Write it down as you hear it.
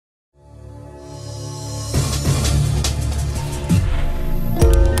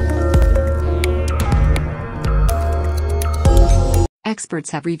experts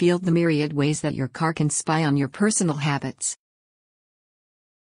have revealed the myriad ways that your car can spy on your personal habits.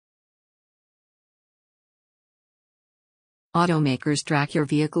 Automakers track your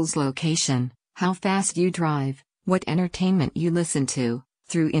vehicle's location, how fast you drive, what entertainment you listen to,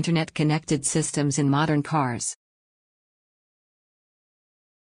 through internet-connected systems in modern cars.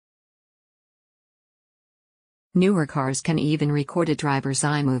 Newer cars can even record a driver's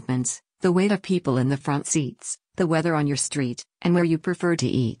eye movements, the weight of people in the front seats, the weather on your street, and where you prefer to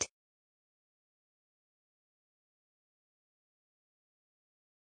eat.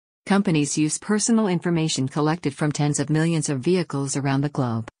 Companies use personal information collected from tens of millions of vehicles around the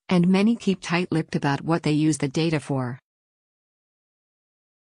globe, and many keep tight-lipped about what they use the data for.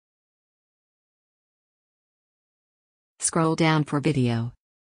 Scroll down for video.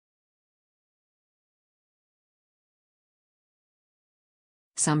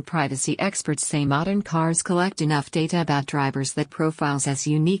 Some privacy experts say modern cars collect enough data about drivers that profiles as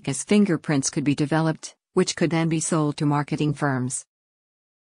unique as fingerprints could be developed, which could then be sold to marketing firms.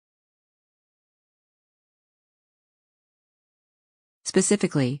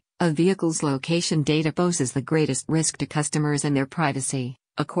 Specifically, a vehicle's location data poses the greatest risk to customers and their privacy,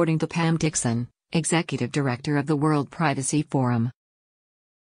 according to Pam Dixon, executive director of the World Privacy Forum.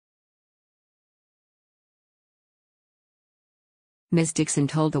 Ms. Dixon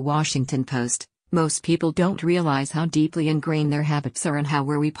told The Washington Post, "Most people don't realize how deeply ingrained their habits are and how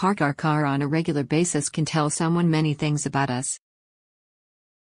where we park our car on a regular basis can tell someone many things about us."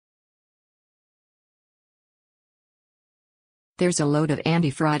 There's a load of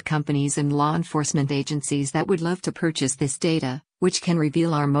anti-fraud companies and law enforcement agencies that would love to purchase this data, which can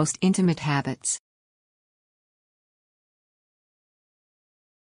reveal our most intimate habits.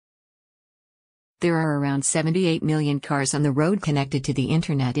 There are around 78 million cars on the road connected to the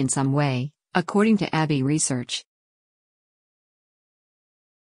internet in some way, according to Abbey Research.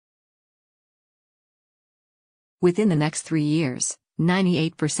 Within the next 3 years,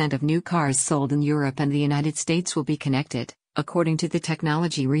 98% of new cars sold in Europe and the United States will be connected, according to the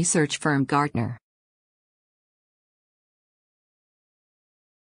technology research firm Gartner.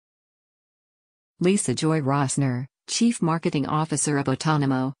 Lisa Joy Rossner, Chief Marketing Officer of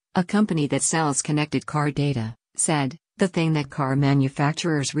Autonomo, a company that sells connected car data, said, "The thing that car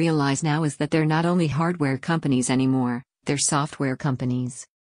manufacturers realize now is that they're not only hardware companies anymore, they're software companies."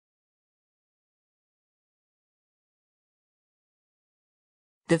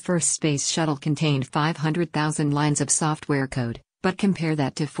 The first space shuttle contained 500,000 lines of software code, but compare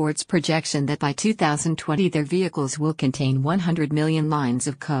that to Ford's projection that by 2020 their vehicles will contain 100 million lines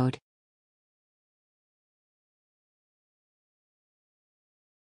of code.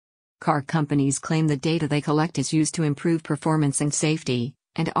 Car companies claim the data they collect is used to improve performance and safety,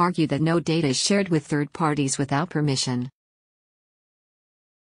 and argue that no data is shared with third parties without permission.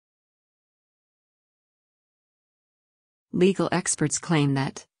 Legal experts claim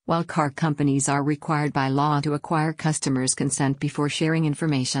that, while car companies are required by law to acquire customers' consent before sharing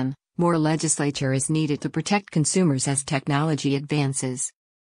information, more legislation is needed to protect consumers as technology advances.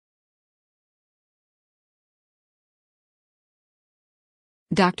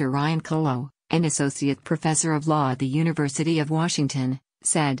 Dr. Ryan Colo, an associate professor of law at the University of Washington,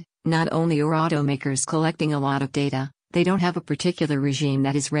 said, "Not only are automakers collecting a lot of data, they don't have a particular regime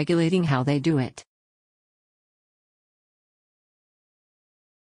that is regulating how they do it."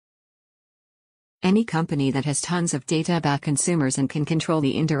 Any company that has tons of data about consumers and can control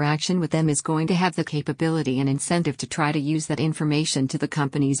the interaction with them is going to have the capability and incentive to try to use that information to the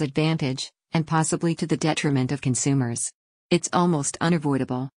company's advantage, and possibly to the detriment of consumers. It's almost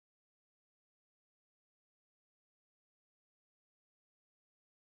unavoidable.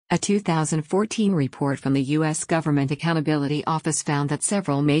 A 2014 report from the U.S. Government Accountability Office found that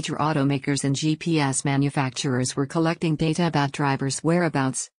several major automakers and GPS manufacturers were collecting data about drivers'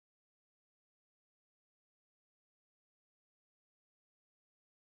 whereabouts.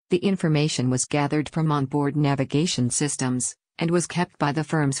 The information was gathered from onboard navigation systems, and was kept by the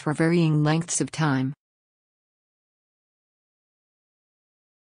firms for varying lengths of time.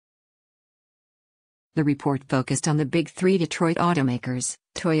 The report focused on the big three Detroit automakers,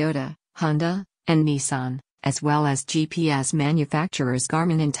 Toyota, Honda, and Nissan, as well as GPS manufacturers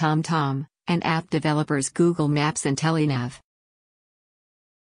Garmin and TomTom, and app developers Google Maps and Telenav.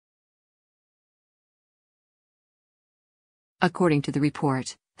 According to the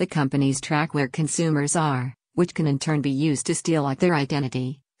report, the companies track where consumers are, which can in turn be used to steal their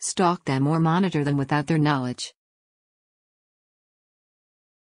identity, stalk them or monitor them without their knowledge.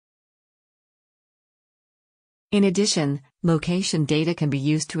 In addition, location data can be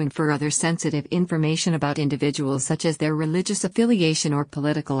used to infer other sensitive information about individuals such as their religious affiliation or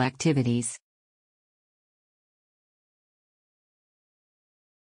political activities.